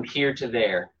to get from here to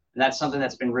there. And that's something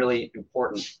that's been really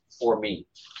important for me.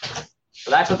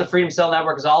 So that's what the Freedom Cell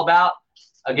Network is all about.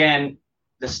 Again,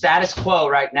 the status quo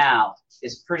right now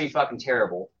is pretty fucking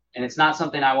terrible. And it's not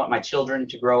something I want my children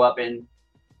to grow up in.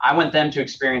 I want them to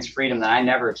experience freedom that I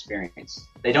never experienced.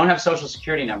 They don't have social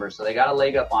security numbers, so they got a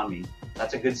leg up on me.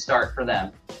 That's a good start for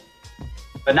them.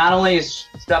 But not only is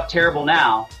stuff terrible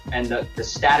now, and the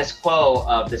status quo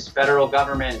of this federal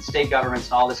government and state governments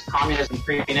and all this communism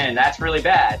creeping in, that's really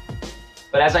bad.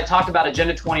 But as I talked about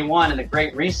Agenda 21 and the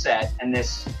Great Reset and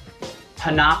this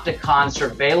panopticon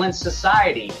surveillance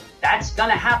society, that's going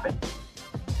to happen.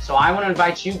 So I want to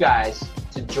invite you guys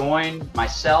to join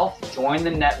myself, join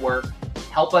the network,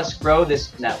 help us grow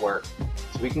this network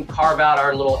so we can carve out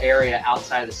our little area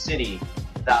outside of the city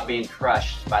without being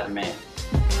crushed by the man.